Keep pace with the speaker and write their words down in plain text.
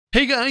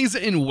Hey guys,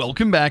 and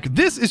welcome back.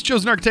 This is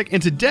ChosenArchitect, and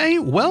today,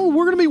 well,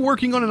 we're going to be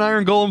working on an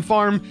iron golem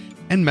farm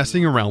and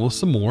messing around with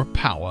some more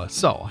power.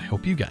 So I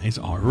hope you guys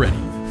are ready.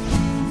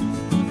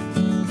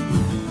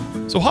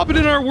 So hopping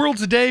in our world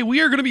today,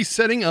 we are going to be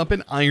setting up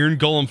an iron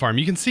golem farm.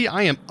 You can see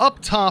I am up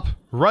top,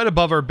 right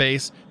above our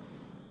base.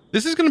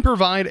 This is going to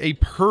provide a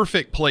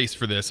perfect place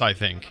for this, I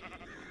think.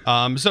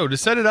 So to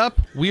set it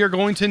up, we are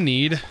going to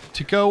need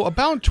to go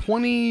about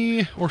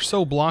 20 or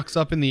so blocks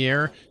up in the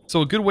air.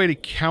 So a good way to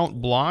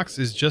count blocks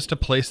is just to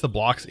place the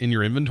blocks in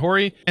your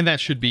inventory, and that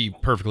should be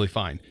perfectly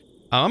fine.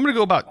 I'm going to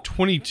go about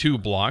 22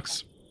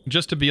 blocks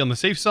just to be on the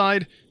safe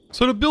side.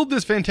 So to build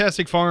this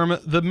fantastic farm,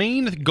 the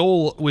main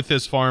goal with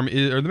this farm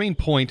is, or the main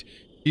point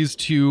is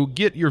to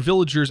get your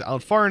villagers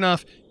out far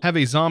enough, have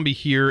a zombie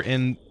here,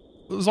 and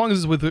as long as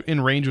it's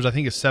within range, which I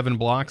think is 7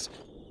 blocks,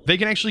 they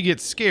can actually get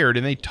scared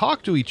and they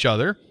talk to each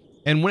other.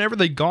 And whenever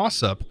they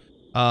gossip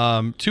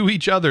to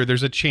each other,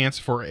 there's a chance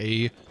for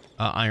a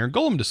iron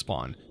golem to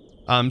spawn.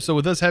 So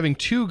with us having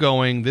 2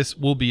 going, this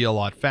will be a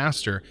lot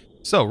faster.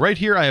 So right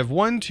here, I have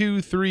 1,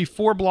 2, 3,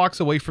 4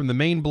 blocks away from the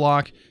main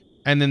block.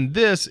 And then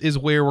this is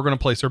where we're going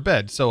to place our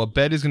bed. So a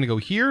bed is going to go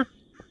here.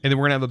 And then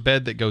we're going to have a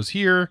bed that goes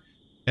here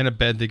and a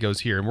bed that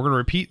goes here. And we're going to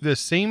repeat the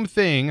same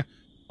thing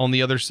on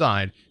the other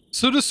side.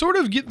 So to sort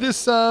of get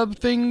this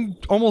thing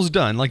almost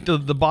done, like the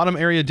bottom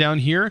area down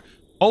here,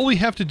 all we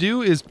have to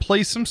do is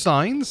place some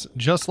signs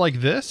just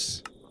like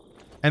this.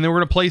 And then we're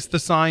going to place the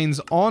signs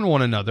on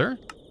one another.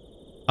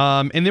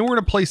 And then we're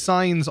going to place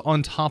signs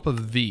on top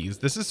of these.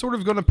 This is sort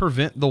of going to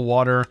prevent the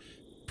water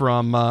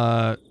from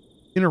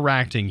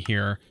interacting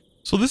here.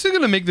 So this is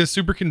going to make this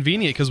super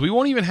convenient because we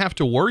won't even have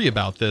to worry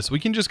about this. We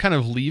can just kind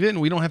of leave it and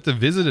we don't have to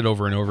visit it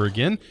over and over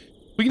again.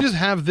 We can just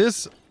have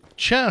this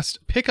chest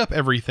pick up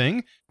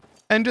everything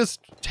and just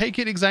take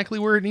it exactly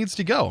where it needs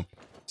to go.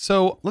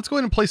 So let's go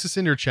ahead and place this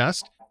ender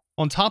chest.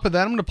 On top of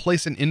that, I'm going to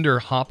place an ender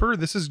hopper.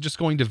 This is just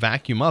going to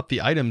vacuum up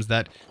the items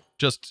that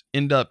just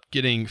end up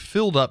getting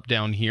filled up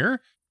down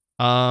here.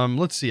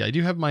 Let's see. I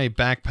do have my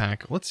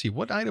backpack. Let's see.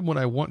 What item would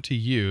I want to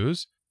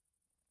use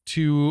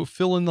to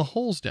fill in the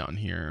holes down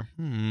here?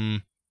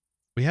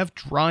 We have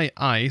dry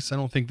ice. I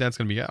don't think that's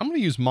going to be good. I'm going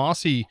to use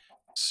mossy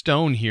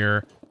stone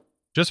here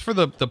just for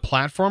the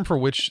platform for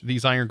which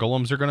these iron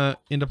golems are going to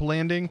end up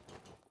landing.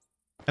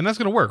 And that's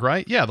going to work,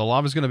 right? Yeah, the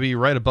lava is going to be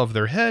right above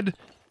their head.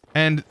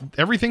 And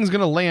everything's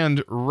going to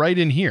land right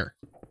in here.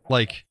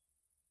 Like,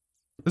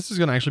 this is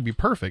going to actually be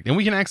perfect. And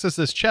we can access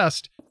this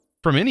chest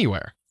from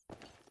anywhere.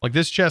 Like,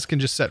 this chest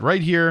can just set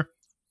right here,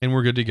 and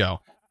we're good to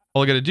go.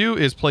 All I got to do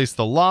is place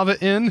the lava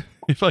in,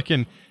 if I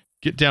can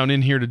get down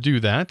in here to do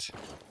that.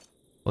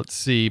 Let's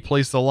see,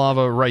 place the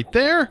lava right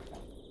there.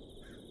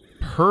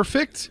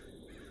 Perfect.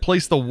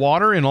 Place the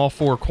water in all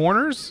 4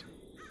 corners.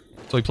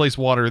 So we place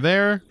water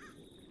there,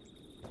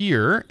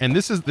 here, and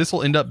this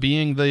will end up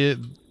being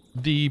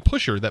the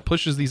pusher that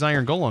pushes these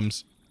iron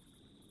golems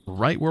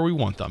right where we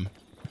want them.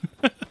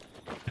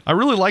 I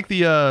really like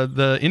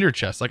the ender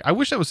chest. Like, I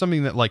wish that was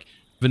something that like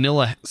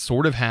vanilla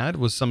sort of had,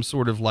 was some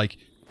sort of like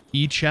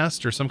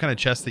chest or some kind of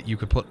chest that you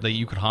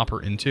could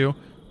hopper into.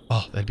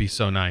 Oh, that'd be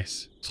so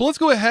nice. So let's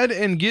go ahead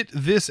and get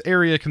this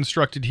area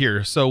constructed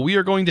here. So we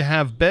are going to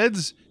have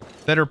beds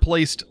that are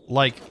placed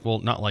like, well,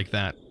 not like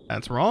that.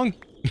 That's wrong.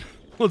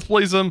 Let's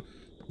place them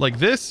like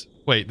this.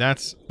 Wait,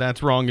 that's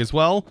wrong as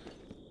well.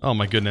 Oh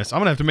my goodness. I'm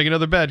going to have to make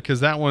another bed because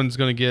that one's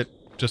going to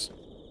get just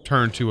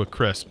turned to a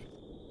crisp.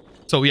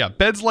 So yeah,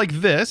 beds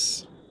like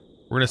this.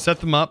 We're going to set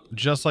them up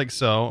just like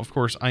so. Of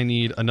course, I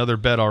need another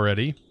bed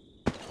already.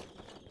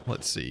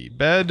 Let's see.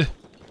 Bed.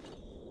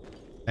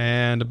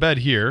 And a bed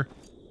here.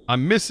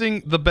 I'm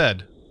missing the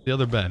bed. The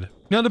other bed.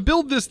 Now to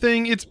build this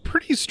thing, it's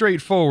pretty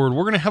straightforward.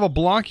 We're going to have a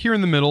block here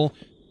in the middle.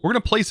 We're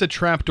going to place a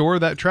trapdoor.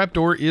 That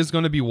trapdoor is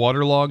going to be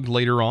waterlogged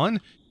later on.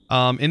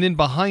 And then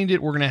behind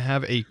it, we're going to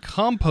have a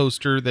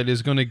composter that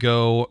is going to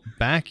go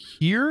back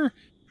here.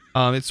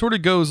 It sort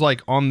of goes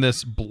like on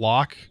this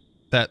block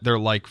that they're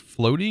like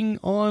floating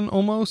on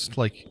almost.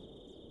 Like,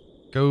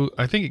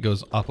 I think it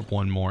goes up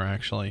one more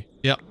actually.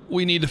 Yeah,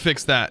 we need to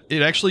fix that.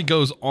 It actually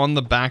goes on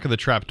the back of the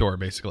trapdoor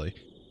basically.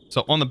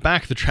 So on the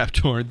back of the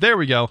trapdoor, there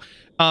we go.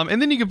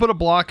 And then you can put a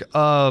block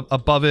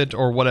above it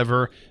or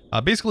whatever.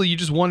 Basically, you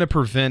just want to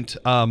prevent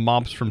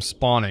mobs from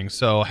spawning.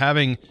 So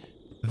having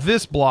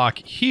this block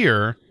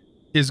here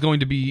is going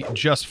to be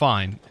just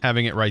fine,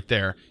 having it right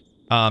there.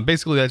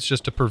 Basically, that's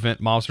just to prevent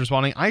mobs from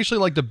spawning. I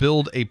actually like to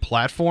build a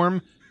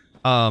platform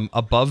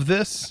above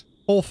this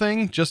whole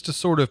thing, just to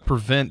sort of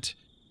prevent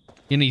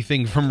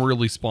anything from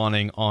really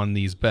spawning on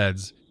these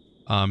beds.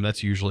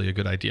 That's usually a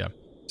good idea.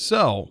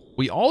 So,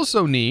 we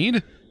also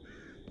need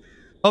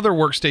other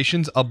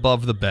workstations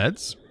above the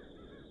beds.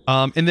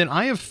 And then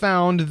I have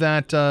found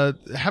that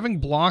having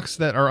blocks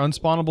that are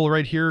unspawnable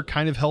right here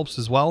kind of helps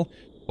as well.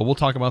 But we'll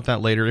talk about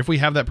that later. If we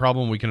have that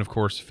problem, we can, of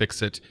course,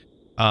 fix it.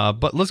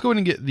 But let's go ahead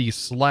and get these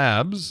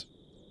slabs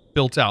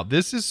built out.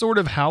 This is sort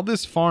of how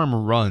this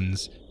farm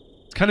runs.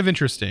 It's kind of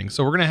interesting.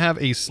 So we're going to have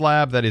a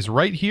slab that is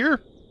right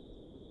here.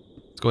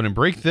 Let's go ahead and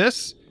break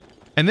this.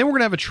 And then we're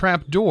going to have a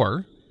trap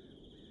door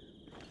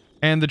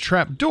And the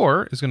trap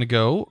door is going to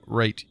go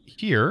right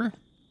here.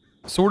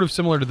 Sort of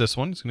similar to this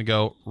one. It's going to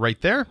go right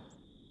there.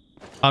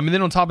 And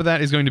then on top of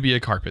that is going to be a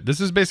carpet. This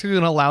is basically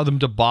going to allow them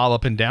to bob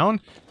up and down.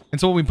 And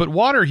so when we put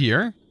water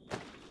here,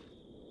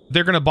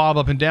 they're going to bob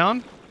up and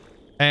down.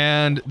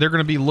 And they're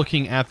going to be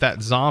looking at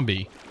that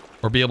zombie,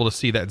 or be able to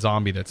see that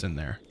zombie that's in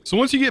there. So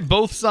once you get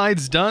both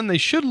sides done, they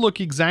should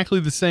look exactly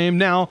the same.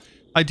 Now,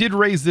 I did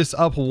raise this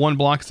up one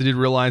block because I did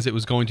realize it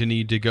was going to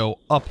need to go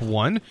up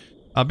one.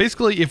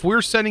 Basically, if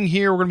we're setting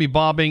here, we're going to be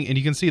bobbing, and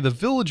you can see the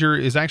villager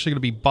is actually going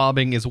to be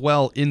bobbing as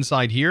well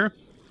inside here.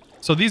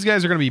 So these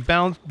guys are going to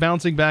be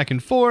bouncing back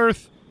and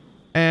forth,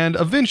 and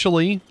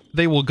eventually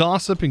they will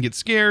gossip and get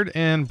scared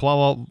and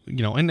blah, blah,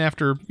 you know, and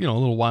after, you know, a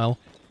little while,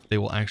 they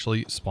will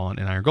actually spawn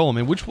an iron golem,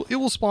 and it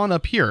will spawn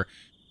up here.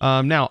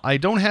 Now, I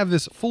don't have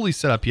this fully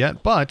set up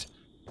yet, but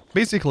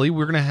basically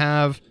we're going to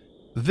have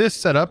this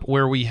set up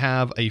where we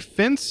have a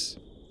fence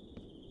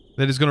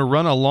that is going to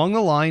run along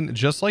the line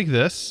just like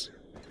this.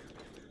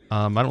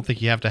 I don't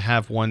think you have to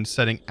have one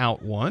setting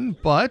out one,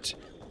 but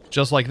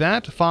just like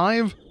that,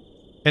 5.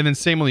 And then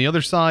same on the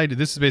other side.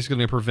 This is basically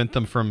going to prevent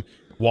them from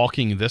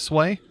walking this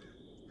way.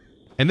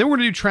 And then we're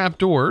going to do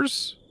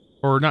trapdoors,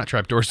 or not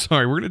trapdoors,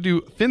 sorry. We're going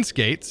to do fence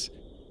gates.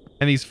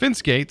 And these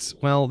fence gates,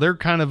 well, they're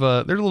kind of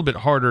they're a little bit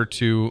harder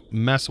to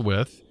mess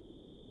with.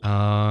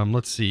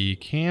 Let's see.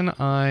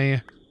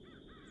 I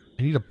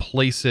need to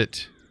place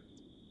it.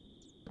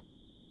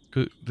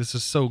 This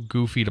is so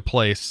goofy to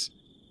place.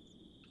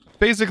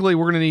 Basically,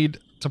 we're going to need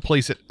to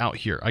place it out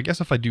here. I guess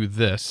if I do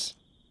this,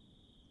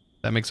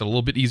 that makes it a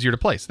little bit easier to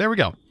place. There we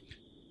go.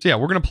 So yeah,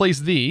 we're going to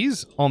place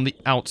these on the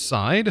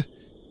outside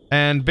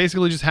and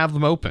basically just have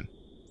them open.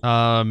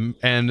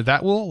 And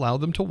that will allow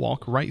them to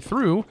walk right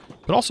through,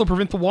 but also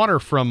prevent the water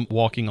from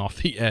walking off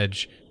the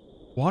edge.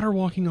 Water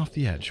walking off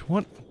the edge.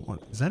 What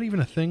is that even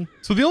a thing?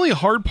 So the only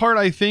hard part,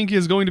 I think,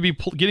 is going to be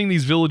getting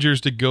these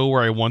villagers to go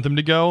where I want them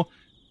to go.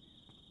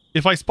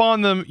 If I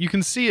spawn them, you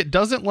can see it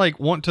doesn't like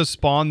want to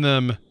spawn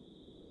them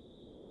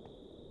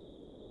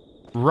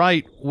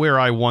right where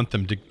I want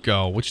them to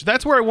go, which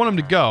that's where I want them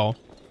to go.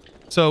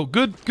 So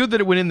good that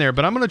it went in there,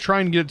 but I'm going to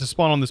try and get it to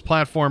spawn on this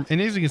platform. And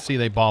as you can see,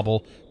 they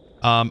bobble.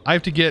 I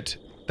have to get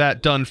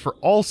that done for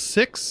all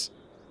 6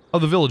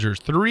 of the villagers,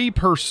 3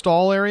 per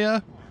stall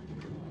area.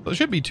 So it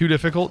shouldn't be too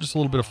difficult, just a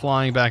little bit of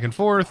flying back and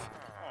forth.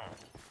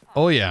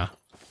 Oh yeah,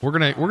 we're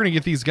gonna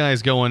get these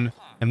guys going,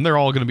 and they're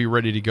all gonna be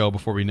ready to go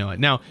before we know it.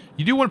 Now,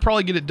 you do want to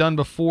probably get it done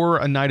before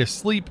a night of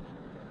sleep,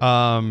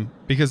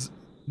 because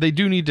they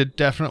do need to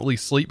definitely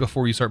sleep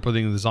before you start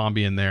putting the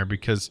zombie in there,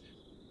 because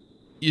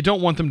you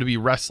don't want them to be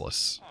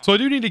restless. So I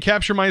do need to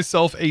capture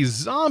myself a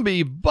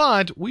zombie,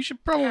 but we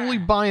should probably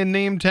buy a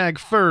name tag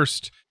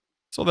first,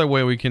 so that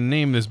way we can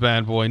name this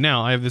bad boy.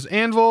 Now, I have this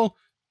anvil.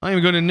 I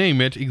am going to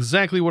name it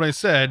exactly what I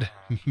said.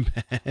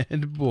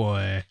 Bad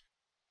boy.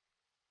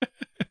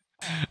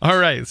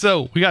 Alright,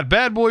 so we got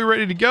bad boy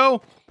ready to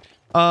go.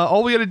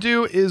 All we got to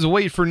do is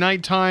wait for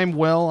nighttime.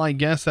 Well, I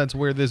guess that's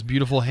where this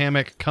beautiful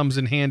hammock comes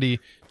in handy.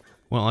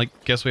 Well, I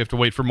guess we have to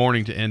wait for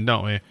morning to end,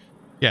 don't we?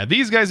 Yeah,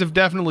 these guys have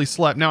definitely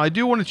slept. Now, I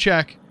do want to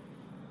check,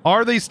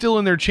 are they still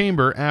in their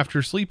chamber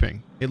after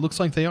sleeping? It looks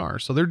like they are,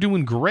 so they're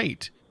doing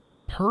great.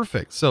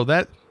 Perfect. So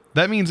that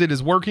means it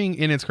is working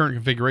in its current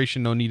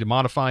configuration. No need to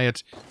modify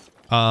it.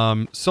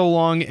 So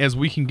long as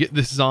we can get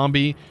this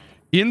zombie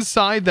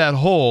inside that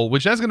hole,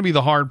 which that's going to be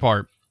the hard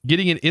part.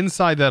 Getting it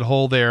inside that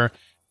hole there,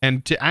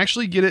 and to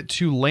actually get it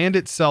to land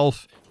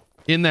itself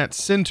in that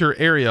center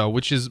area,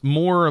 which is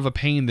more of a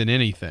pain than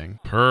anything.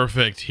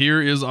 Perfect. Here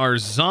is our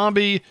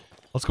zombie.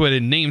 Let's go ahead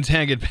and name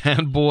tag it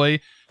bad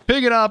boy.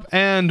 Pick it up,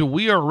 and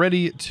we are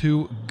ready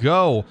to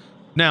go.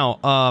 Now,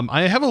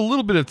 I have a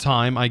little bit of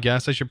time, I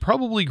guess. I should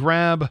probably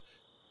grab a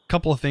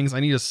couple of things. I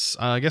need,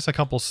 I guess, a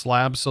couple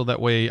slabs so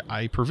that way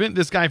I prevent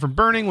this guy from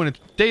burning when it's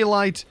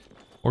daylight,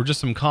 or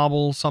just some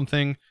cobble,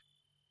 something.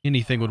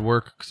 Anything would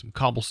work. Some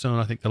cobblestone,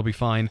 I think that'll be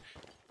fine.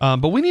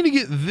 But we need to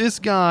get this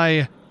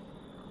guy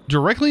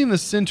directly in the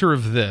center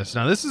of this.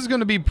 Now, this is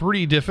going to be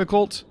pretty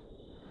difficult.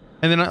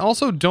 And then I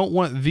also don't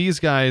want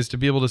these guys to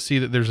be able to see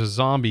that there's a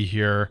zombie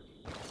here.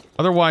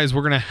 Otherwise,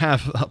 we're going to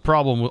have a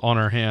problem on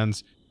our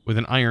hands with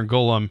an iron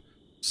golem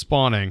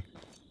spawning.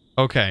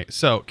 Okay,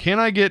 so can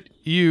I get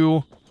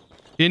you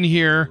in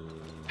here?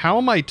 How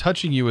am I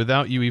touching you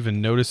without you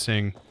even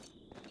noticing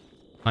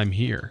I'm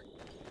here?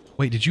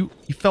 Wait, you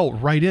fell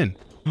right in.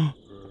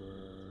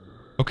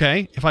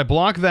 Okay, if I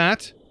block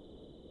that,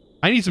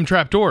 I need some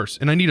trapdoors,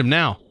 and I need them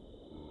now.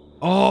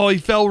 Oh, he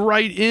fell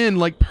right in,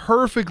 like,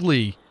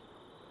 perfectly.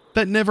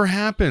 That never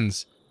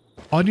happens.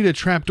 Oh, I need a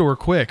trapdoor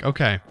quick.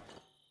 Okay.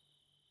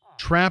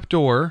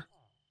 Trapdoor.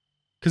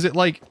 Because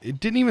it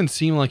didn't even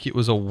seem like it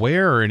was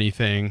aware or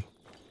anything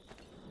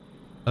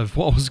of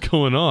what was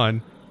going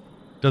on.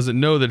 Doesn't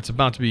know that it's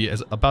about to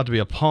be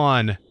a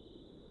pawn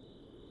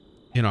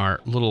in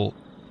our little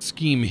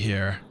scheme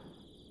here.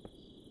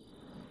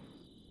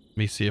 Let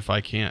me see if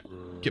I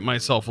can't get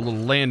myself a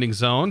little landing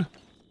zone.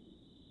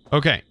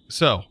 Okay,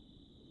 so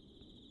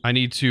I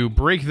need to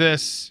break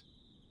this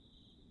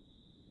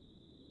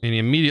and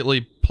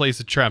immediately place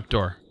a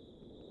trapdoor.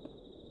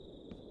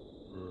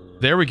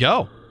 There we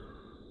go.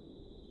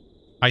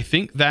 I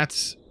think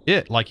that's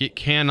it. Like, it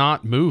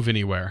cannot move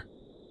anywhere.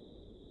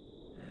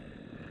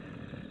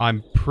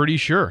 I'm pretty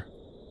sure.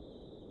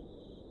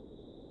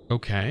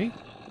 Okay.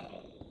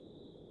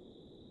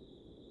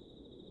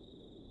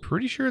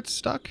 Pretty sure it's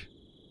stuck.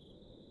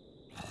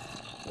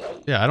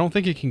 Yeah, I don't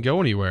think it can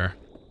go anywhere.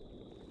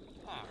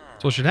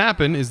 So what should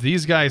happen is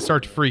these guys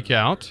start to freak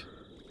out.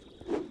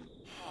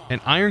 And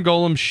iron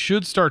golems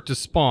should start to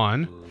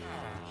spawn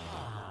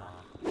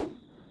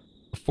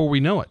before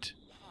we know it.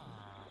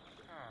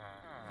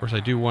 Of course, I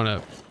do want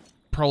to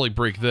probably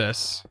break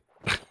this.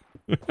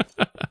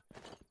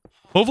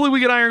 Hopefully we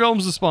get iron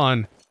golems to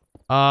spawn.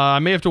 I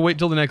may have to wait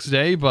till the next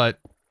day, but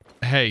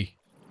hey.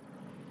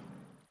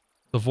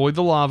 Avoid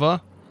the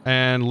lava.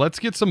 And let's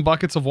get some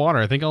buckets of water.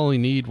 I think I only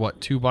need,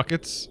 what, 2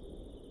 buckets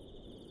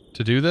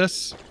to do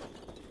this?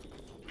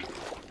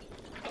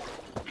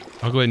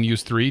 I'll go ahead and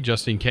use 3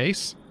 just in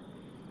case.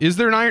 Is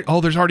there an iron?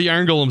 Oh, there's already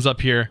iron golems up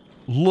here.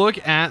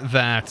 Look at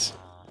that.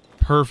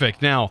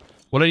 Perfect. Now,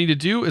 what I need to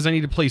do is I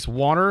need to place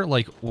water,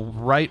 like,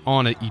 right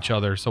on each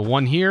other. So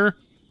one here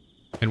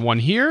and one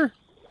here.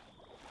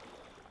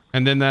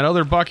 And then that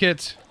other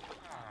bucket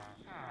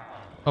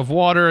of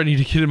water I need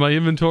to get in my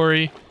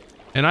inventory.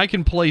 And I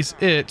can place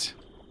it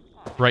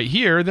right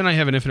here. Then I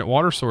have an infinite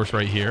water source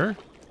right here.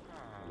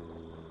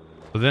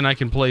 So then I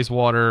can place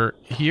water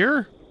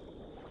here.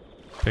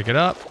 Pick it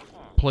up.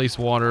 Place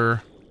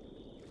water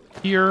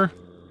here.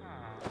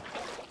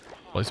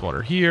 Place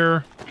water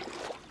here.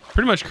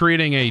 Pretty much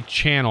creating a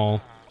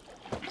channel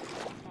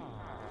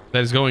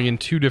that is going in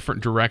 2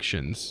 different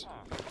directions.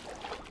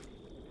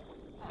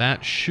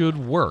 That should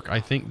work. I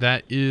think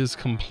that is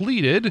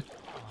completed.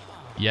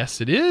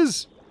 Yes, it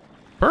is.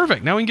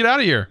 Perfect. Now we can get out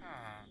of here.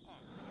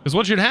 Because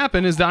what should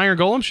happen is the iron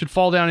golem should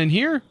fall down in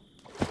here.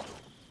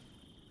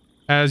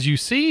 As you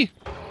see,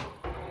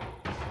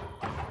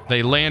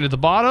 they land at the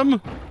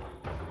bottom.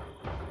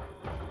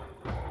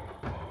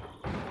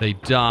 They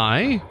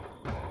die.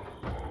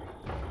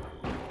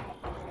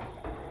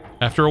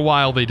 After a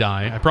while, they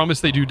die. I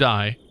promise they do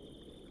die.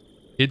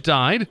 It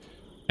died.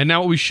 And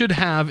now what we should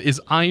have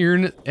is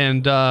iron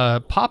and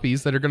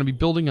poppies that are going to be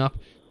building up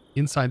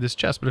inside this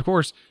chest. But of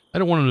course, I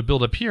don't want them to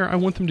build up here. I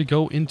want them to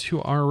go into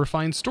our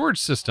refined storage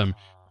system.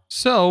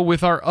 So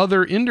with our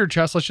other ender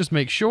chest, let's just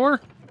make sure.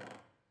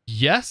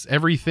 Yes,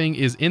 everything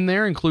is in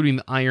there, including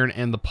the iron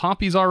and the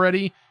poppies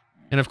already.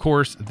 And of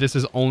course, this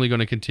is only going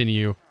to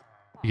continue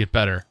to get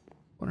better.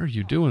 What are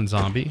you doing,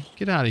 zombie?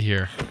 Get out of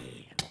here.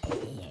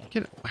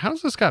 How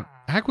does this got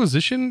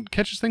acquisition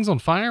catches things on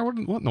fire? What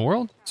in the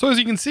world? So as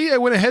you can see, I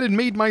went ahead and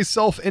made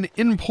myself an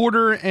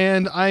importer,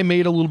 and I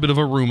made a little bit of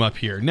a room up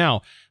here.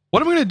 Now,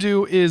 what I'm going to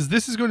do is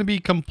this is going to be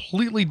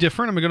completely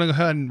different. I'm going to go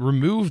ahead and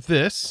remove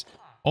this.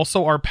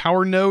 Also, our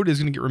power node is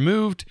going to get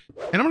removed,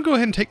 and I'm going to go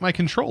ahead and take my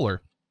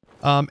controller.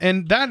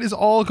 And that is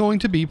all going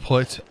to be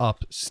put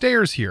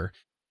upstairs here.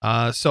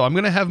 So I'm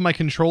going to have my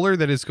controller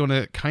that is going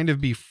to kind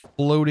of be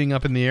floating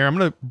up in the air. I'm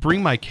going to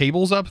bring my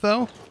cables up,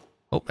 though.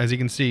 Oh, as you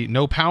can see,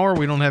 no power.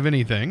 We don't have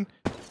anything.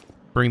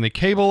 Bring the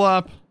cable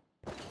up.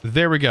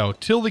 There we go.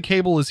 Till the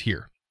cable is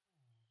here.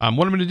 What I'm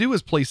going to do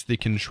is place the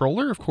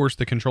controller. Of course,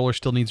 the controller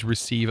still needs to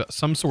receive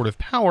some sort of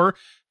power,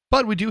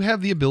 but we do have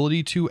the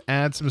ability to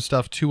add some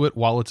stuff to it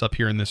while it's up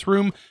here in this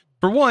room.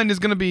 For one, is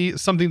going to be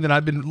something that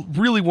I've been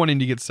really wanting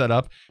to get set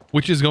up,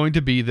 which is going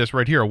to be this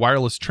right here, a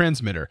wireless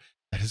transmitter.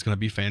 That is going to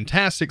be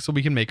fantastic, so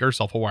we can make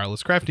ourselves a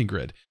wireless crafting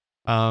grid.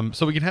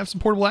 So we can have some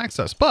portable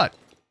access. But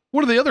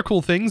one of the other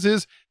cool things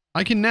is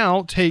I can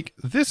now take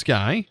this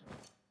guy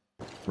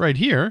right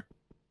here.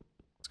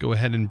 Let's go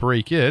ahead and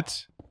break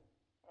it.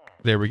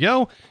 There we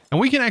go. And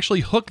we can actually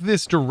hook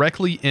this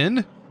directly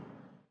in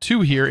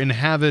to here and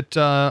have it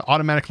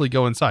automatically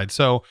go inside.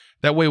 So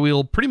that way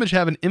we'll pretty much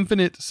have an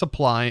infinite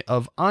supply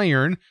of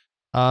iron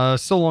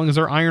so long as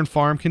our iron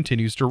farm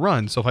continues to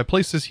run. So if I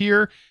place this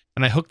here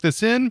and I hook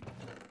this in,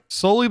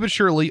 slowly but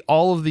surely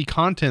all of the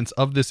contents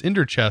of this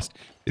ender chest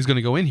is going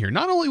to go in here.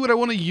 Not only would I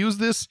want to use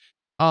this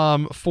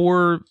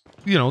for,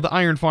 you know, the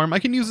iron farm, I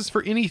can use this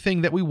for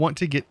anything that we want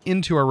to get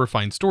into our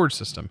refined storage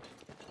system.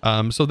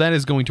 So that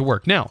is going to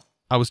work. Now,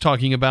 I was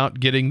talking about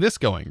getting this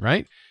going,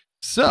 right?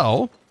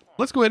 So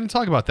let's go ahead and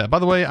talk about that. By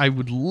the way, I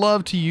would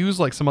love to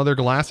use like some other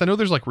glass. I know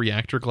there's like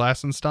reactor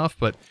glass and stuff,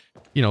 but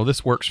you know,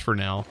 this works for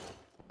now.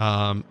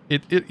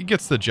 It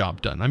gets the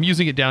job done. I'm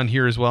using it down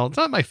here as well. It's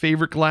not my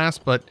favorite glass,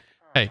 but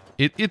hey,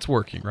 it's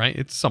working, right?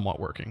 It's somewhat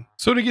working.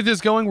 So to get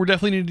this going, we're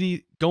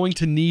definitely going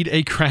to need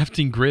a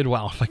crafting grid.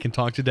 Wow, if I can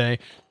talk today.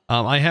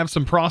 I have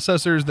some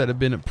processors that have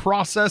been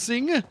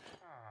processing.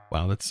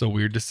 Wow, that's so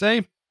weird to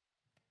say.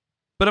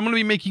 But I'm going to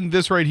be making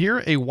this right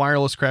here, a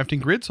wireless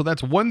crafting grid. So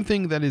that's one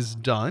thing that is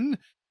done.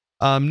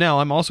 Now,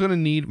 I'm also going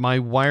to need my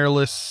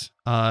wireless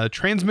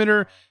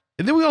transmitter.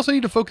 And then we also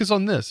need to focus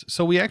on this.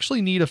 So we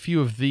actually need a few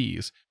of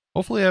these.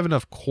 Hopefully I have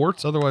enough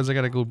quartz. Otherwise, I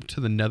got to go to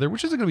the nether,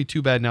 which isn't going to be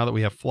too bad now that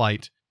we have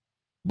flight.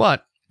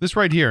 But this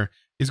right here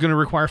is going to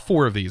require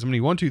 4 of these. I'm going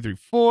to need 1, 2, 3,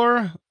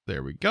 4.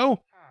 There we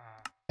go.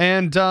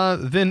 And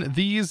then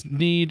these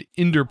need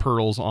ender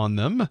pearls on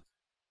them.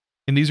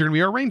 and these are going to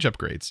be our range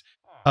upgrades.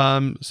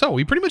 So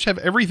we pretty much have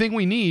everything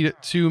we need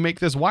to make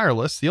this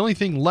wireless. The only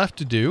thing left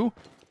to do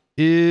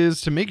is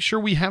to make sure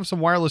we have some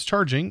wireless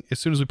charging. As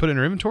soon as we put it in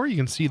our inventory, you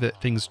can see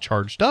that thing's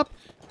charged up,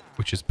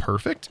 which is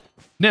perfect.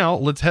 Now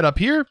let's head up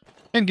here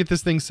and get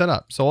this thing set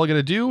up. So all I got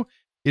to do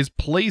is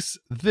place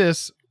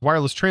this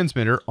wireless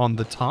transmitter on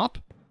the top.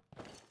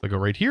 I go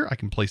right here, I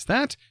can place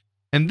that.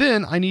 And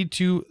then I need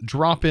to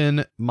drop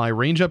in my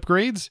range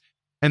upgrades.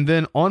 And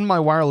then on my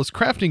wireless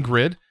crafting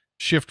grid,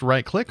 shift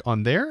right click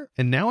on there.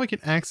 And now I can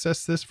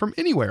access this from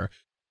anywhere.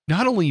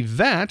 Not only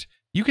that,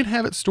 you can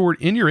have it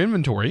stored in your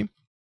inventory.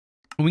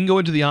 We can go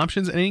into the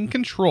options and in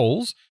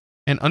controls,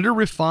 and under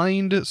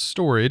refined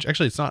storage,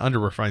 actually it's not under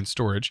refined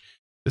storage.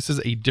 This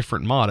is a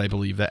different mod, I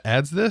believe, that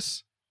adds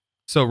this.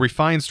 So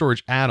refined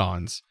storage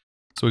add-ons.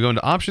 So we go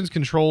into options,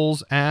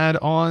 controls,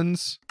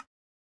 add-ons,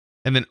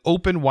 and then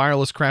open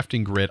wireless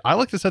crafting grid. I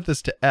like to set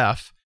this to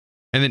F,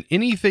 and then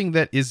anything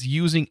that is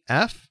using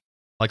F,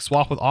 like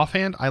swap with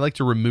offhand, I like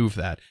to remove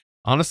that.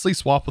 Honestly,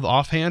 swap with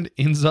offhand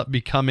ends up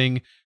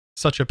becoming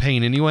such a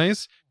pain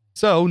anyways.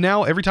 So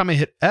now every time I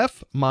hit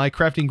F, my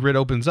crafting grid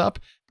opens up,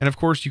 and of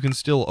course you can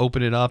still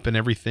open it up and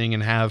everything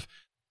and have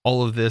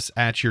all of this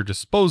at your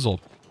disposal.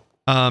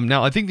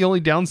 Now I think the only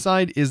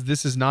downside is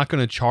this is not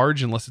going to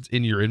charge unless it's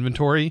in your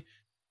inventory.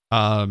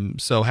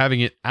 So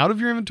having it out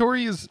of your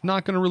inventory is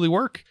not going to really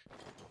work.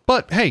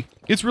 But hey,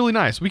 it's really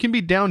nice. We can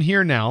be down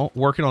here now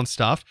working on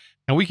stuff,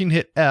 and we can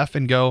hit F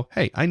and go,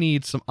 hey, I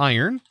need some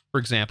iron, for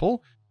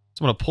example.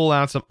 So I'm going to pull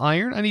out some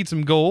iron. I need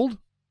some gold,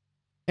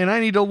 and I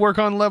need to work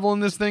on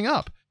leveling this thing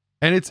up.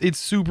 And it's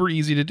super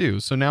easy to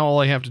do. So now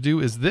all I have to do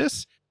is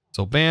this.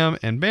 So bam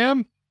and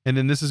bam. And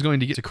then this is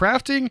going to get to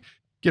crafting,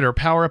 get our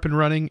power up and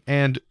running.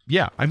 And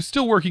yeah, I'm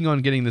still working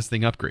on getting this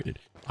thing upgraded.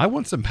 I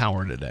want some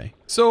power today.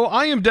 So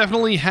I am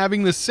definitely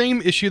having the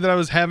same issue that I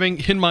was having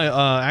in my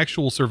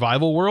actual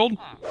survival world.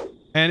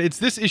 And it's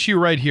this issue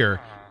right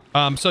here.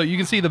 So you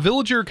can see the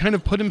villager kind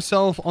of put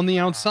himself on the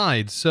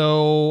outside. So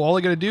all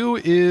I got to do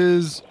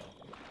is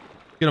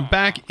get him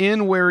back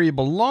in where he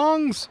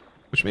belongs,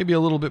 which may be a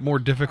little bit more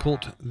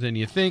difficult than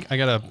you think. I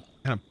gotta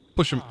kind of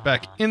push him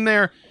back in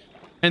there.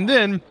 And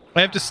then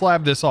I have to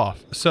slab this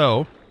off.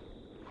 So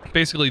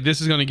basically this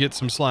is going to get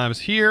some slabs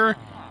here.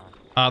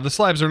 The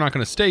slabs are not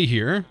going to stay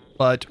here,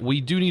 but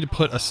we do need to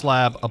put a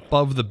slab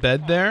above the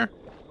bed there.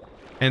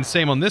 And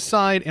same on this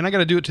side. And I got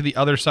to do it to the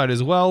other side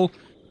as well.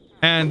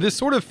 And this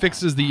sort of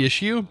fixes the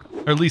issue,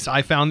 or at least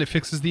I found it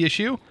fixes the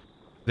issue.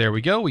 There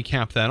we go. We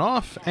cap that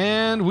off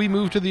and we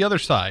move to the other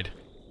side.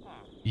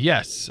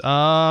 Yes.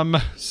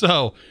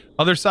 So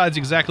other side's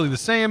exactly the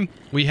same.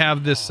 We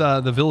have this,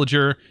 the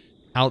villager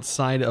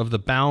outside of the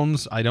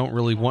bounds. I don't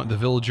really want the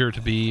villager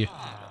to be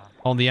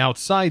on the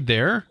outside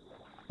there.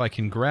 If I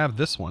can grab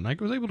this one, I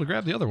was able to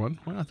grab the other one.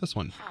 Why not this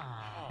one?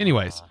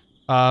 Anyways,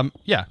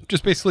 yeah,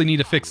 just basically need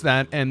to fix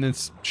that, and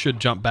this should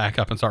jump back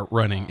up and start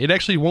running. It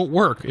actually won't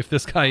work if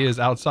this guy is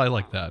outside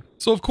like that.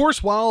 So of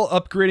course, while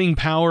upgrading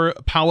power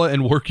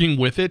and working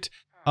with it,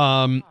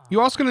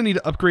 you're also going to need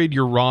to upgrade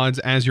your rods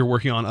as you're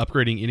working on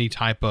upgrading any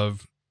type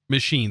of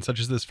machine, such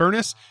as this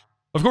furnace.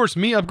 Of course,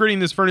 me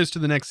upgrading this furnace to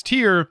the next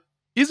tier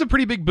is a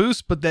pretty big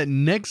boost, but that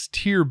next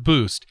tier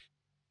boost,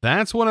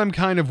 that's what I'm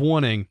kind of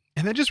wanting.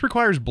 And that just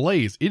requires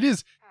blaze. It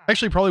is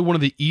actually probably one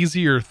of the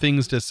easier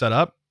things to set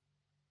up,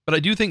 but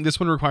I do think this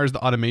one requires the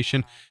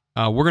automation.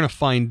 We're going to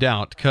find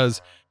out,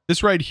 because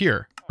this right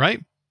here,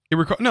 right?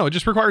 It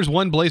just requires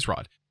one blaze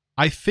rod.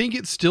 I think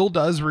it still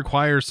does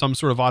require some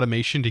sort of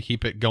automation to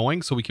keep it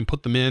going, so we can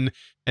put them in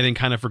and then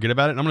kind of forget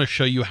about it. And I'm going to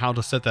show you how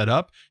to set that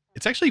up.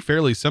 It's actually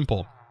fairly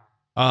simple,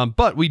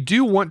 but we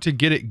do want to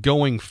get it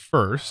going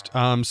first.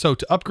 So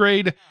to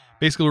upgrade,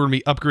 basically we're going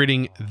to be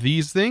upgrading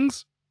these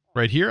things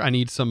right here. I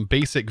need some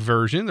basic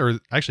version, or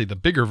actually the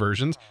bigger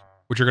versions,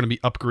 which are going to be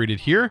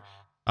upgraded here.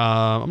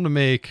 I'm going to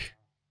make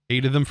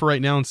 8 of them for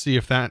right now and see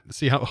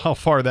how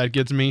far that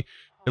gets me.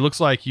 It looks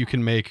like you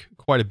can make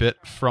quite a bit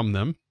from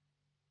them.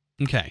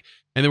 Okay,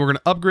 and then we're going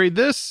to upgrade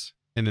this,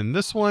 and then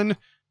this one,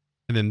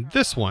 and then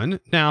this one.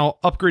 Now,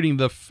 upgrading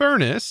the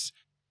furnace,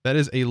 that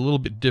is a little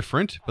bit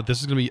different, but this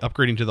is going to be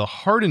upgrading to the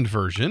hardened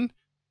version.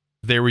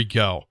 There we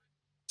go.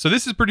 So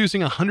this is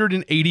producing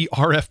 180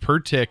 RF per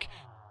tick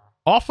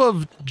off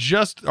of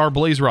just our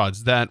blaze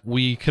rods that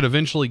we could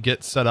eventually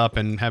get set up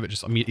and have it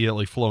just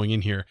immediately flowing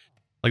in here.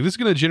 Like, this is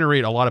going to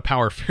generate a lot of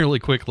power fairly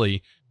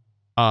quickly.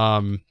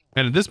 And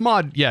this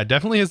mod, yeah,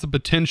 definitely has the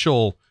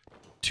potential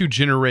to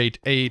generate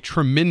a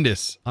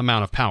tremendous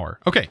amount of power.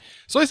 Okay,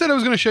 so I said I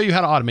was going to show you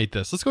how to automate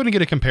this. Let's go ahead and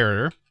get a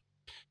comparator.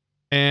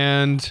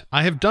 And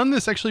I have done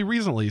this actually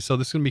recently, so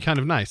this is going to be kind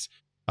of nice.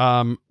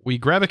 We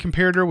grab a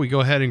comparator, we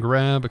go ahead and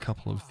grab a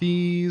couple of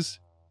these.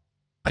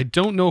 I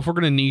don't know if we're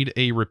going to need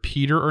a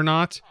repeater or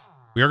not.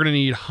 We are going to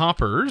need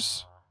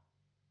hoppers.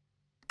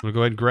 I'm going to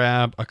go ahead and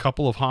grab a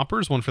couple of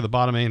hoppers, one for the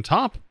bottom and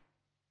top.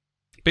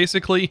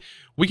 Basically,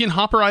 we can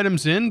hopper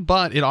items in,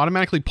 but it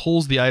automatically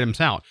pulls the items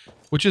out,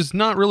 which is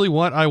not really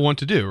what I want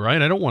to do,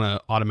 right? I don't want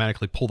to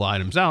automatically pull the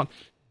items out.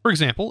 For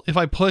example, if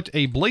I put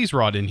a blaze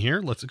rod in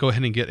here, let's go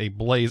ahead and get a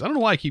blaze. I don't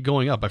know why I keep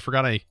going up. I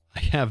forgot I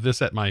have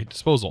this at my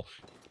disposal.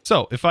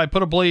 So if I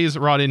put a blaze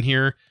rod in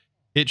here,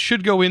 it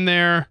should go in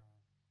there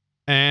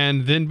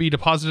and then be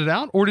deposited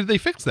out. Or did they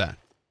fix that?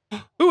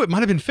 Oh, it might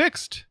have been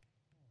fixed.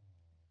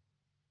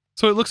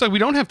 So it looks like we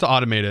don't have to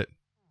automate it.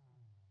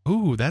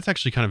 Ooh, that's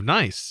actually kind of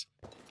nice.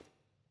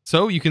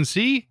 So you can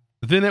see,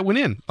 then it went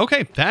in.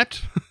 Okay,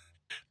 that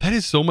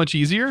is so much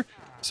easier.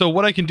 So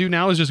what I can do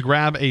now is just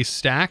grab a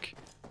stack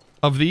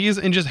of these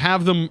and just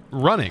have them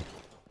running.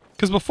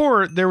 Because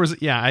before there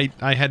was, yeah,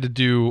 I had to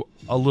do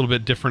a little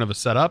bit different of a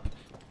setup.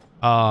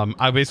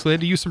 I basically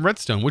had to use some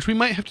redstone, which we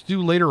might have to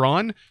do later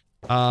on.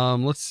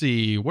 Let's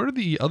see, what are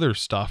the other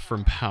stuff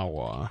from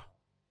Powa?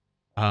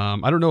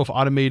 I don't know if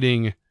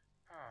automating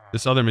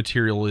this other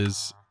material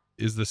is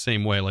the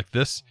same way. Like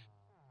this,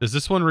 does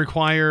this one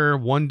require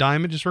 1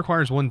 diamond? It just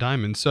requires 1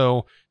 diamond.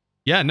 So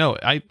yeah, no,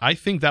 I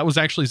think that was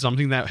actually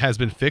something that has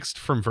been fixed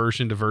from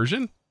version to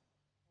version.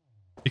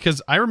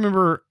 Because I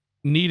remember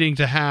needing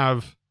to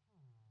have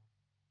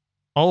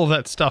all of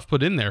that stuff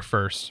put in there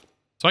first.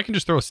 So I can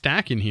just throw a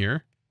stack in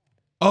here.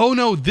 Oh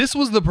no, this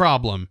was the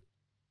problem.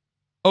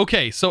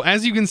 Okay, so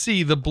as you can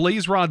see, the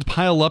blaze rods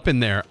pile up in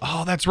there.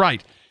 Oh, that's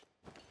right.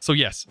 So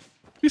yes,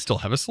 we still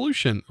have a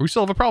solution. We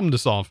still have a problem to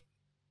solve.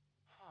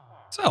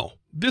 So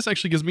this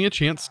actually gives me a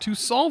chance to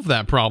solve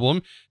that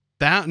problem.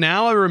 That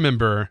now I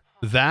remember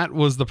that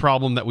was the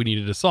problem that we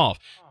needed to solve.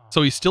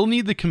 So we still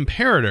need the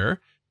comparator.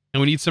 And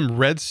we need some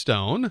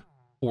redstone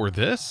for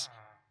this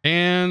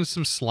and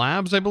some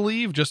slabs, I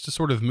believe, just to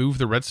sort of move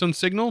the redstone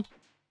signal.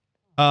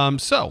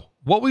 So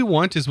what we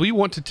want is we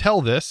want to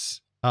tell this,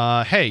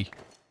 hey,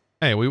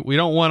 we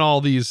don't want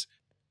all these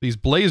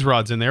blaze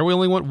rods in there. We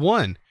only want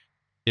 1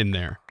 in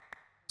there.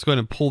 Let's go ahead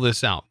and pull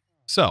this out.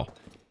 So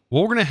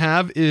what we're going to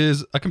have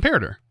is a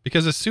comparator,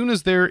 because as soon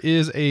as there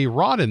is a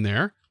rod in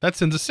there, that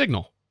sends a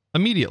signal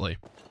immediately.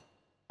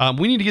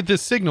 We need to get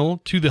this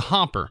signal to the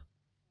hopper.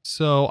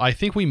 So I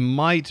think we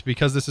might,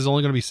 because this is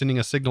only going to be sending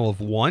a signal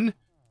of 1.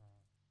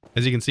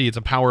 As you can see, it's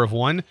a power of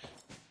 1.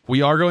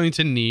 We are going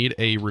to need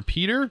a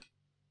repeater.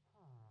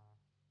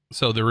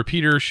 So the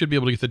repeater should be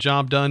able to get the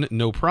job done,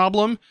 no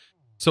problem.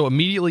 So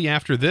immediately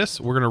after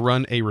this, we're going to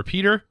run a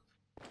repeater.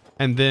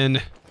 And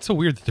then, it's so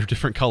weird that they're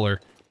different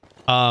color.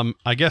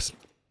 I guess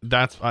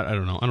that's, I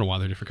don't know. I don't know why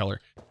they're different color.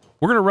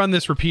 We're going to run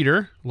this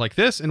repeater like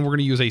this, and we're going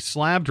to use a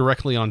slab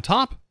directly on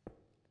top.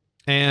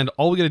 And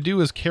all we got to do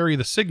is carry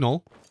the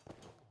signal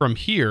from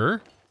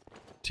here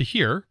to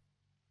here.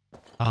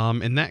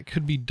 And that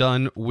could be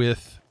done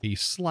with a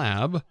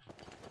slab.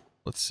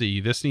 Let's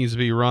see, this needs to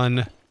be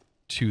run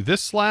to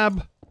this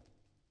slab.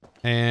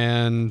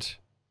 And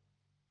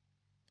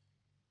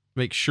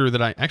make sure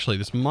that actually,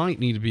 this might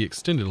need to be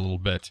extended a little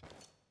bit.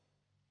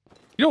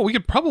 You know, we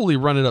could probably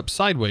run it up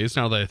sideways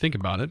now that I think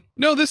about it.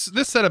 No, this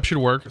setup should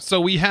work. So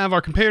we have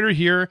our comparator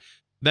here.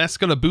 That's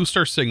going to boost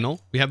our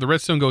signal. We have the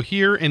redstone go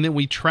here, and then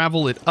we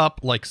travel it up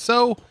like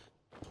so.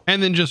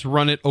 And then just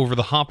run it over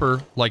the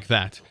hopper like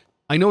that.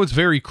 I know it's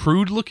very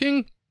crude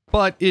looking,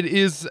 but it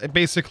is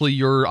basically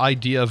your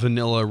idea of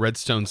vanilla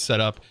redstone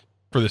setup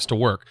for this to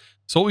work.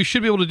 So what we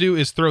should be able to do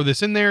is throw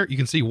this in there. You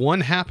can see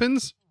 1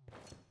 happens.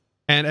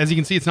 And as you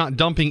can see, it's not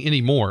dumping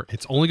anymore.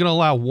 It's only going to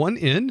allow 1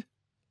 in.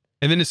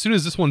 And then as soon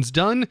as this one's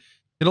done,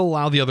 it'll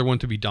allow the other one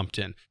to be dumped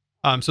in.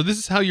 So this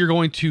is how you're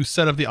going to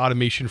set up the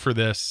automation for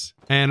this.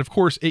 And of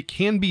course, it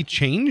can be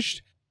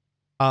changed.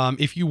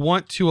 If you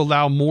want to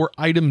allow more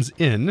items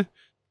in,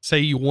 say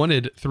you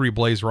wanted 3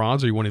 blaze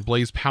rods or you wanted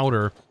blaze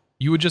powder,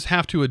 you would just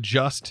have to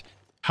adjust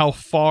how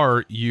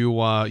far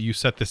you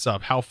set this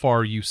up, how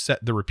far you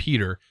set the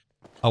repeater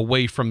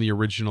away from the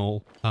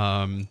original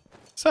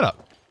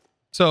setup.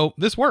 So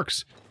this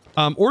works.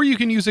 Or you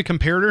can use a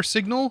comparator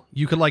signal.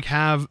 You could like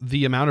have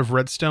the amount of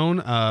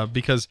redstone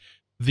because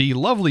the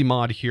lovely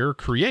mod here,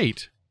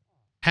 Create,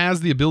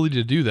 has the ability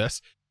to do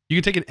this. You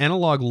can take an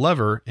analog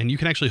lever and you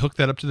can actually hook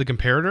that up to the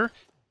comparator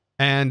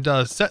and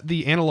set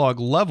the analog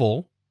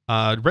level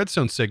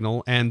redstone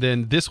signal, and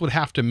then this would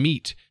have to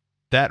meet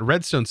that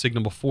redstone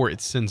signal before it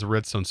sends a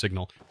redstone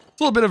signal. It's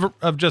a little bit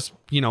of just,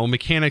 you know,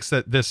 mechanics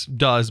that this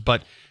does,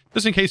 but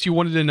just in case you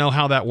wanted to know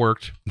how that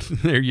worked,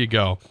 there you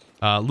go.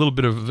 A little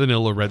bit of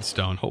vanilla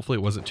redstone. Hopefully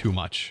it wasn't too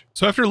much.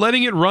 So after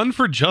letting it run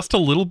for just a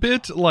little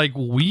bit, like,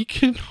 we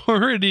can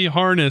already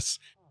harness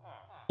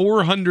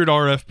 400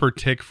 RF per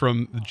tick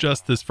from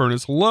just this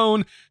furnace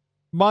alone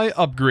by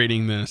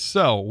upgrading this.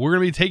 So we're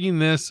going to be taking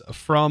this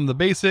from the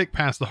basic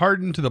past the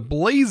hardened to the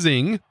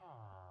blazing,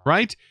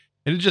 right?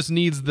 And it just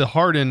needs the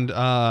hardened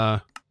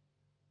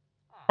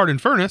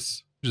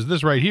furnace, which is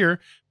this right here.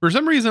 For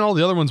some reason, all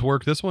the other ones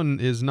work. This one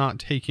is not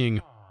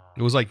taking,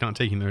 it was like not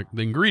taking the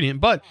ingredient,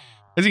 but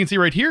as you can see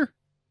right here,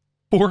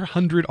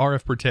 400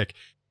 RF per tick.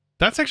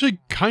 That's actually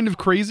kind of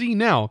crazy.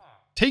 Now,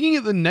 taking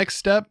it the next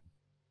step,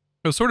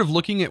 I was sort of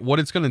looking at what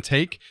it's going to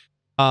take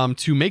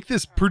to make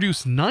this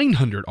produce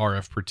 900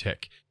 RF per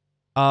tick.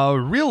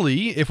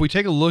 Really, if we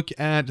take a look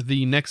at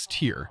the next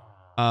tier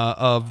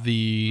of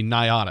the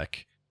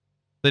niotic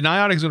is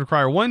going to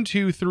require 1,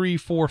 2, 3,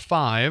 4,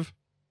 5,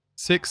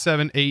 6,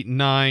 7, 8,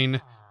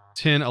 9,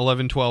 10,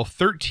 11, 12,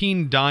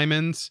 13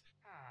 diamonds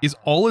is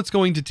all it's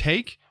going to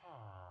take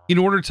in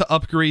order to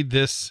upgrade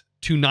this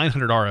to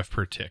 900 RF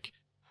per tick.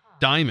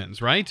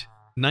 Diamonds, right?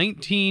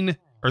 19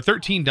 or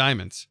 13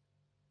 diamonds.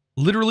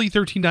 Literally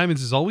 13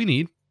 diamonds is all we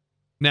need.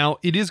 Now,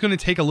 it is going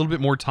to take a little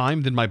bit more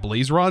time than my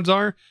blaze rods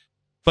are,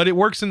 but it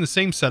works in the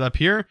same setup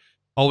here.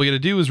 All we got to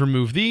do is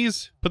remove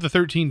these, put the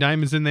 13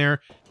 diamonds in there.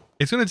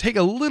 It's going to take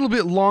a little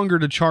bit longer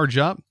to charge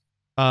up,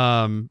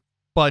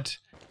 but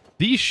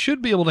these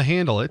should be able to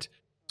handle it.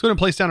 It's going to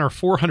place down our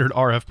 400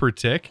 RF per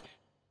tick.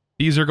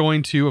 These are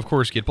going to, of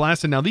course, get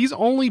blasted. Now, these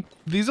only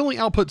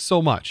output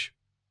so much.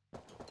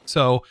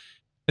 So,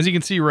 as you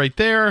can see right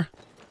there,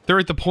 they're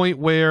at the point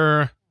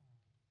where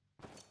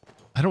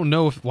I don't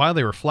know why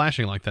they were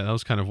flashing like that. That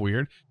was kind of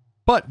weird.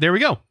 But there we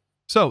go.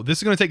 So this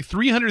is going to take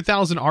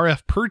 300,000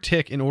 RF per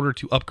tick in order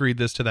to upgrade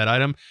this to that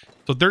item.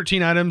 So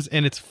 13 items,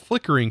 and it's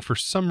flickering for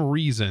some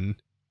reason.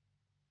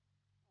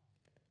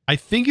 I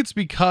think it's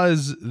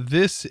because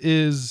this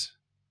is...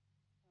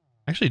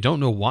 I actually don't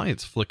know why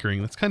it's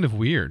flickering. That's kind of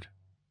weird.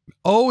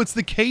 Oh, it's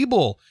the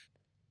cable.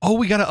 Oh,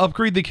 we got to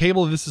upgrade the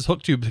cable this is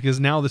hooked to, because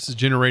now this is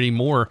generating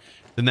more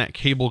than that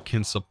cable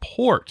can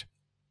support.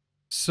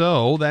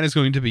 So that is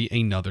going to be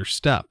another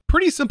step.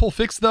 Pretty simple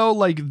fix though.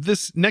 Like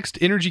this next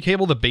energy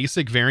cable, the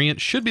basic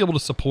variant, should be able to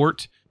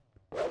support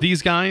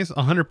these guys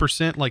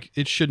 100%. Like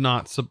it should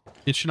not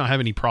have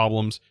any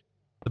problems.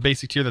 The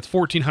basic tier, that's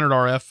 1400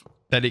 RF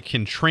that it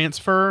can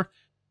transfer,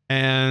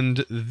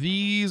 and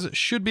these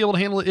should be able to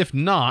handle it. If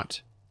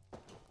not,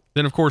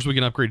 then of course we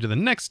can upgrade to the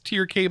next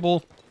tier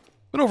cable.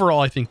 But overall,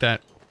 I think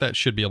that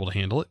should be able to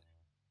handle it.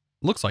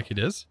 Looks like it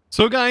is.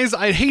 So guys,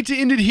 I'd hate to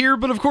end it here,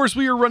 but of course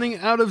we are running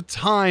out of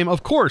time.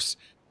 Of course,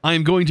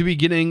 I'm going to be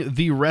getting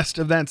the rest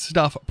of that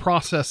stuff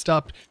processed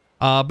up.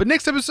 But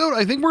next episode,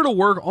 I think we're going to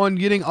work on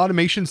getting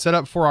automation set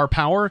up for our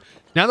power.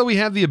 Now that we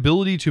have the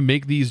ability to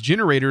make these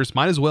generators,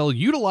 might as well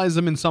utilize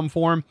them in some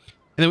form.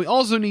 And then we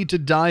also need to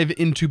dive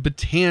into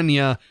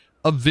Britannia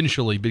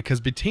eventually,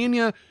 because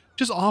Britannia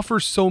just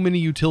offers so many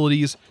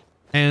utilities.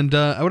 And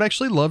I would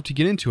actually love to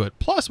get into it.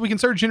 Plus, we can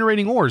start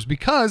generating ores,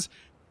 because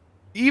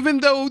even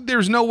though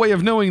there's no way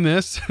of knowing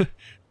this,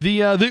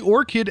 the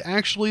orchid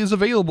actually is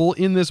available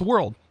in this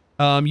world.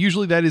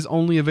 Usually that is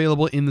only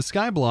available in the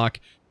skyblock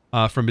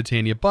from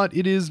Britannia, but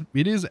it is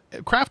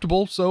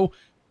craftable, so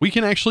we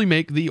can actually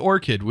make the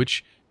orchid,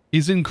 which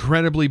is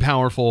incredibly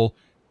powerful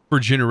for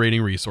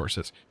generating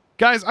resources.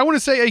 Guys, I want to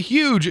say a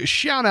huge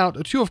shout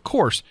out to, of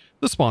course,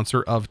 the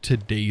sponsor of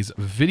today's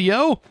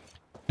video,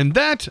 and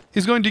that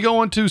is going to go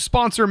on to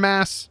Sponsor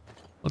Mass.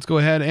 Let's go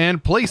ahead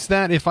and place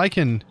that. If I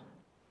can...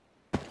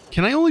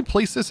 Can I only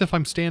place this if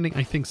I'm standing?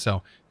 I think so.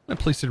 I'm going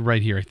to place it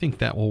right here. I think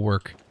that will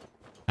work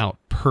out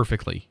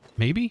perfectly.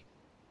 Maybe?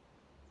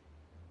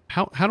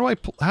 How do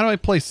I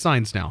place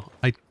signs now?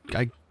 I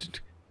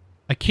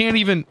can't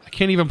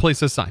even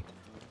place this sign.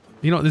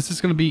 You know, this is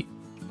going to be...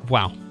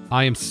 Wow.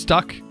 I am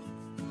stuck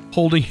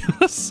holding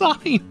a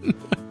sign.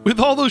 With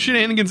all those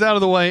shenanigans out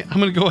of the way, I'm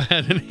going to go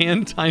ahead and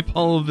hand type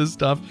all of this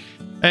stuff.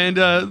 And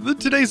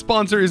today's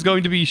sponsor is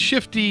going to be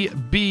Shifty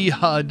B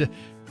HUD.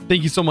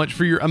 Thank you so much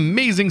for your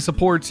amazing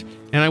support,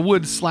 and I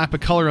would slap a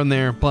color on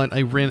there, but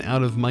I ran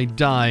out of my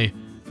dye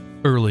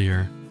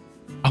earlier.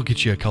 I'll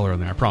get you a color on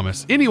there, I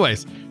promise.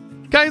 Anyways,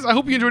 guys, I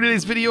hope you enjoyed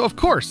today's video. Of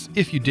course,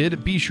 if you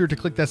did, be sure to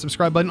click that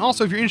subscribe button.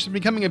 Also, if you're interested in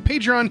becoming a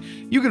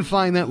Patreon, you can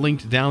find that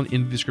linked down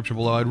in the description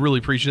below. I'd really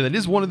appreciate it. It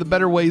is one of the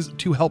better ways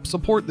to help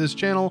support this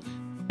channel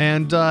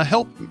and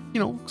help,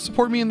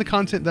 support me in the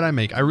content that I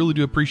make. I really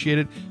do appreciate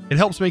it. It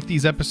helps make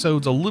these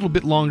episodes a little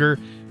bit longer,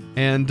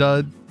 and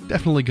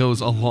definitely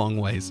goes a long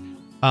ways.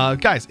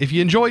 Guys, if you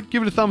enjoyed,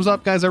 give it a thumbs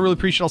up. Guys, I really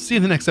appreciate it. I'll see you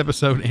in the next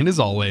episode. And as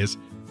always,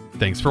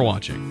 thanks for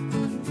watching.